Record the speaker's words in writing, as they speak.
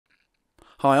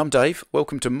Hi, I'm Dave.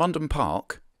 Welcome to Mundon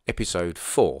Park, episode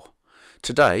 4.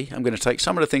 Today I'm going to take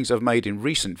some of the things I've made in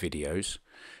recent videos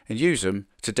and use them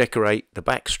to decorate the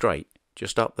back straight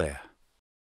just up there.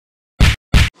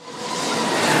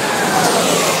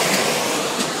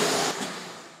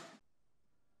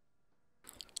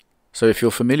 So if you're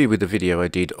familiar with the video I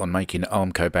did on making an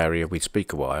Armco barrier with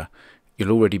speaker wire,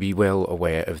 you'll already be well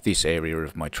aware of this area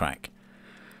of my track.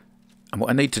 And what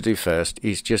I need to do first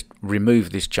is just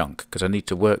remove this chunk because I need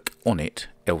to work on it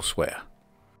elsewhere.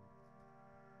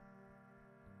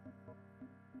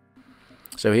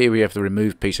 So here we have the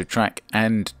removed piece of track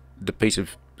and the piece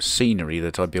of scenery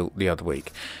that I built the other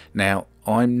week. Now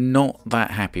I'm not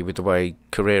that happy with the way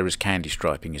Carrera's candy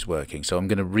striping is working, so I'm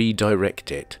going to redirect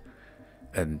it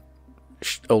and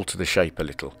alter the shape a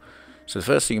little. So the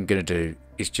first thing I'm going to do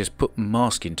is just put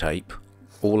masking tape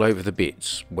all over the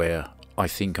bits where I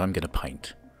think I'm going to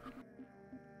paint.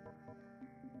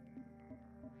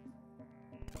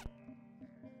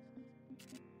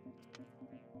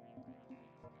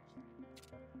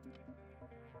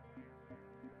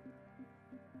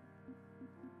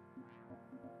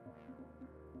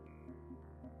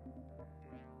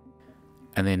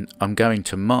 And then I'm going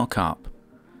to mark up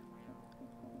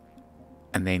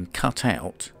and then cut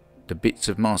out the bits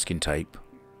of masking tape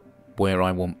where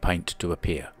I want paint to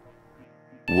appear.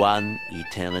 One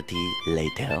eternity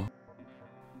later.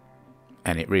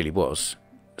 And it really was.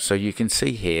 So you can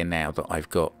see here now that I've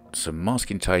got some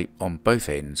masking tape on both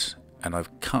ends, and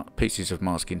I've cut pieces of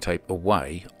masking tape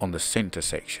away on the centre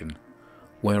section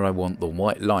where I want the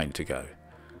white line to go.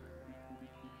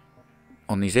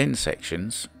 On these end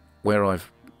sections where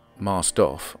I've masked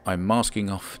off, I'm masking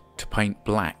off to paint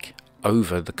black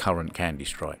over the current candy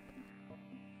stripe.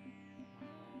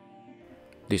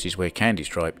 This is where candy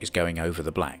stripe is going over the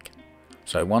black.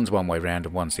 So one's one way round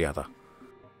and one's the other.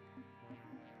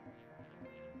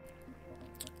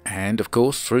 And of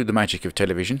course, through the magic of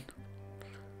television,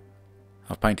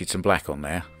 I've painted some black on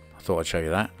there. I thought I'd show you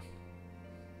that.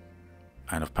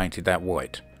 And I've painted that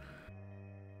white.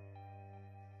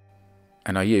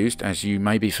 And I used, as you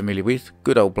may be familiar with,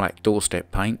 good old black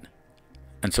doorstep paint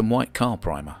and some white car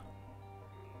primer.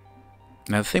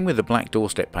 Now the thing with the black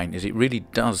doorstep paint is it really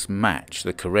does match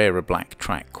the Carrera black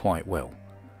track quite well.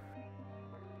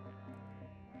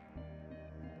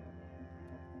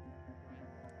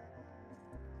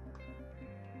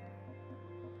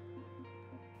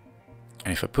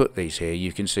 And if I put these here,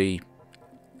 you can see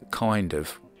kind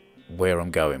of where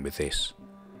I'm going with this.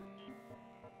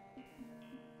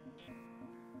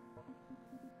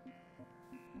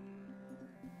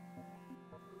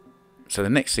 So the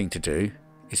next thing to do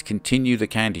is continue the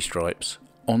candy stripes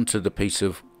onto the piece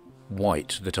of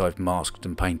white that I've masked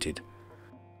and painted.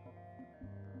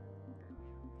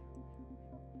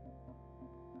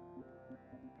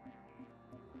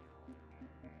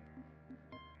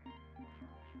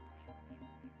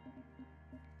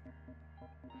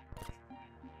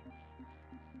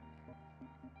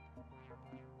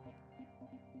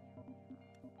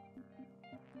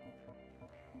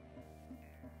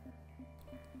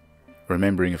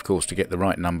 Remembering, of course, to get the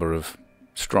right number of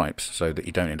stripes so that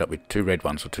you don't end up with two red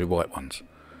ones or two white ones.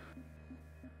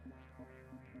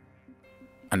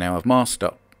 And now I've masked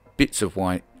up bits of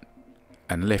white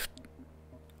and left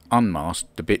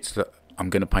unmasked the bits that I'm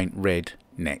going to paint red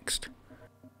next.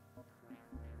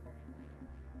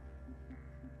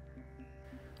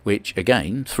 Which,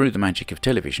 again, through the magic of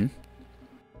television,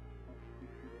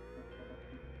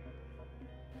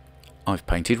 I've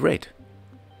painted red.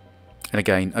 And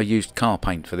again, I used car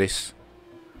paint for this.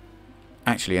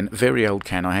 Actually, a very old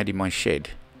can I had in my shed,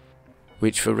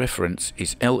 which for reference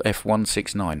is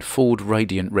LF169 Ford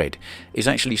Radiant Red. It's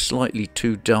actually slightly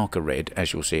too dark a red,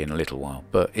 as you'll see in a little while,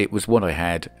 but it was what I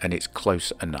had and it's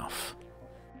close enough.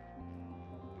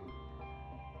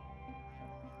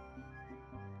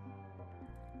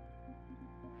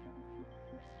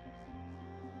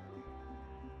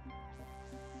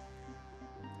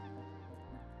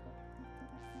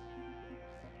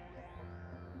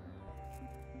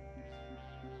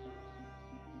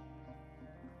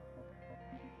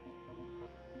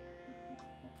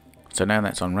 So now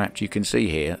that's unwrapped, you can see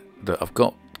here that I've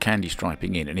got candy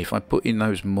striping in, and if I put in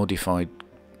those modified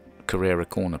Carrera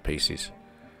corner pieces,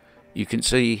 you can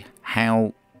see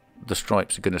how the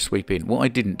stripes are going to sweep in. What I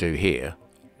didn't do here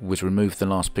was remove the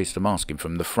last piece of masking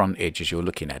from the front edge as you're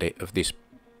looking at it of this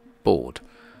board.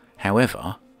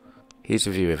 However, here's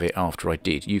a view of it after I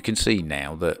did. You can see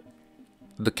now that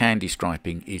the candy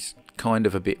striping is kind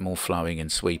of a bit more flowing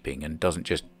and sweeping and doesn't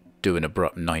just do an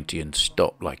abrupt 90 and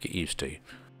stop like it used to.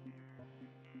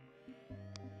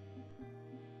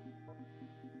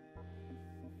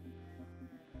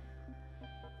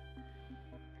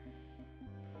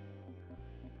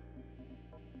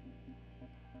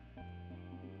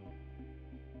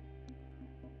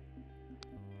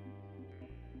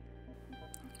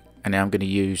 And now I'm going to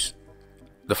use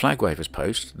the flag wavers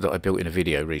post that I built in a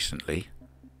video recently.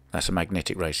 That's a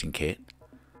magnetic racing kit.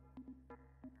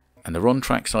 And the Ron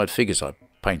trackside figures I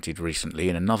painted recently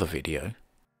in another video.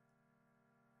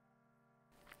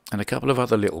 And a couple of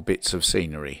other little bits of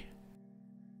scenery.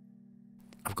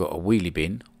 I've got a wheelie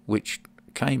bin, which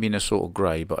came in a sort of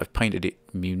grey, but I've painted it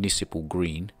municipal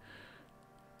green.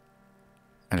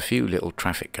 And a few little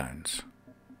traffic cones.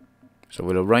 So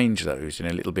we'll arrange those in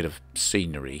a little bit of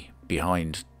scenery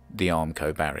behind the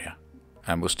Armco barrier.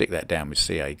 And we'll stick that down with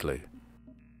CA glue.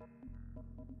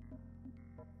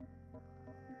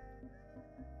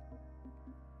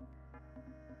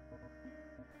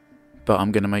 But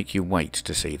I'm going to make you wait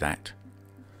to see that.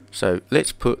 So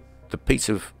let's put the piece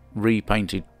of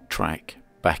repainted track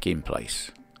back in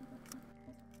place.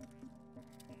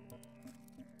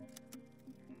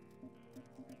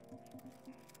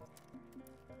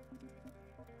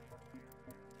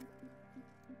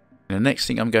 The next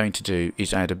thing I'm going to do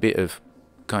is add a bit of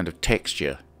kind of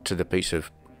texture to the piece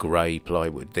of grey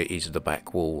plywood that is the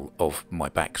back wall of my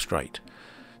back straight.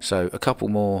 So a couple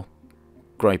more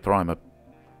grey primer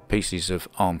pieces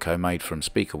of Armco made from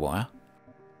speaker wire.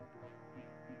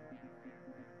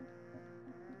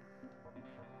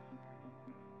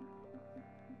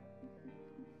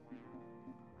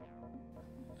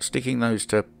 Sticking those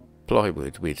to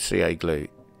plywood with CA glue,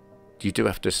 you do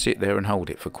have to sit there and hold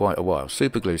it for quite a while.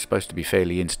 Super glue is supposed to be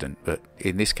fairly instant, but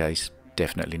in this case,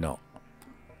 definitely not.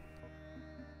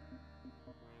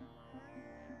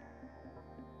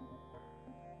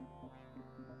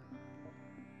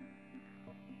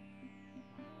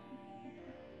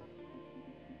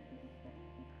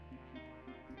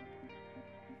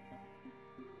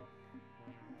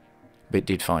 But it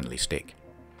did finally stick.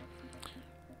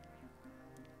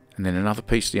 And then another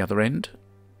piece the other end.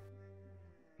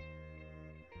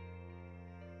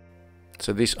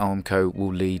 So this Armco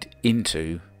will lead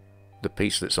into the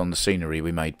piece that's on the scenery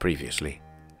we made previously.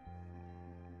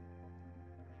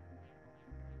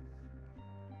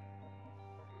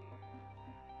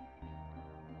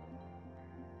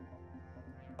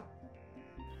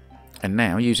 And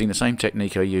now, using the same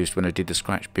technique I used when I did the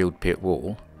scratch build pit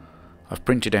wall, I've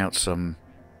printed out some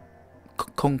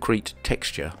concrete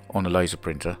texture on a laser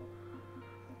printer,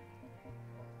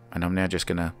 and I'm now just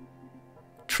going to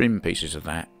trim pieces of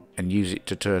that and use it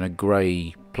to turn a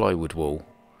grey plywood wall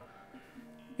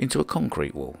into a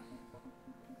concrete wall.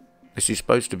 This is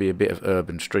supposed to be a bit of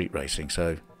urban street racing,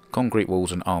 so concrete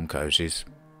walls and Armcos is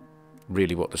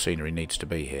really what the scenery needs to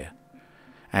be here.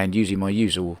 And using my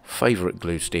usual favourite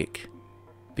glue stick,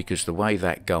 because the way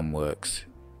that gum works,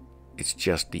 it's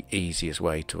just the easiest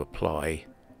way to apply,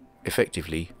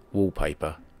 effectively,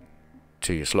 wallpaper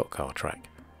to your slot car track.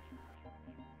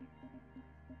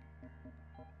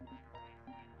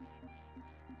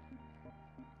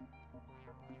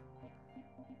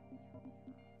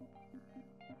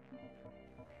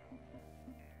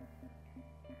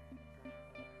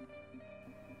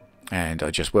 And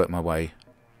I just work my way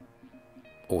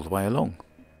all the way along.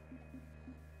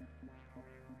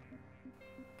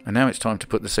 And now it's time to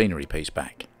put the scenery piece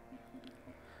back.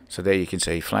 So there you can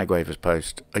see flag wavers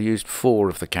post. I used 4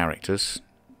 of the characters,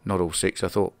 not all 6. I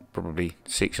thought probably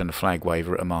 6 on a flag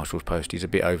waver at a marshal's post is a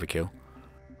bit overkill.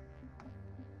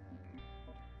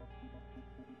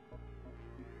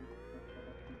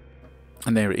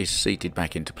 And there it is seated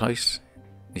back into place.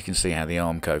 You can see how the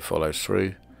Armco follows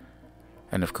through.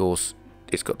 And of course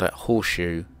it's got that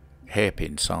horseshoe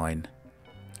hairpin sign,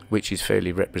 which is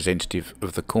fairly representative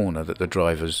of the corner that the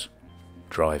drivers,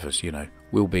 you know,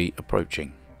 will be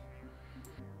approaching.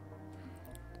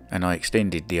 And I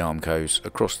extended the Armcos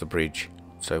across the bridge,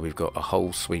 so we've got a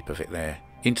whole sweep of it there,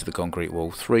 into the concrete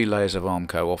wall, 3 layers of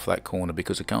Armco off that corner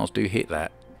because the cars do hit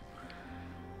that.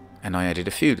 And I added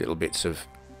a few little bits of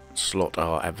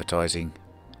SlotR advertising.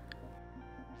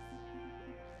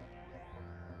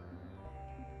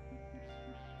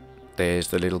 There's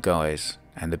the little guys,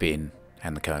 and the bin,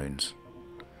 and the cones.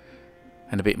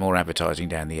 And a bit more advertising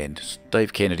down the end.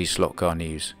 Dave Kennedy, Slot Car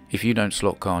News. If you don't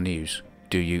slot car news,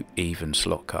 do you even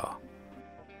slot car?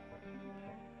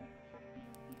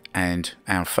 And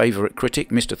our favourite critic,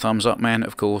 Mr. Thumbs Up Man,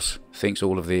 of course, thinks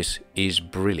all of this is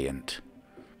brilliant.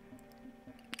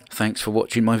 Thanks for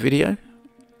watching my video.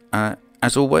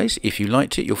 As always, if you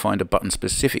liked it, you'll find a button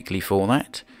specifically for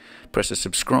that. Press the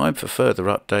subscribe for further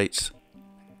updates.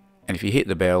 And if you hit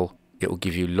the bell, it will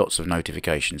give you lots of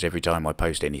notifications every time I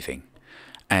post anything.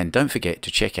 And don't forget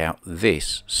to check out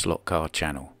this Slot Car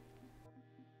channel.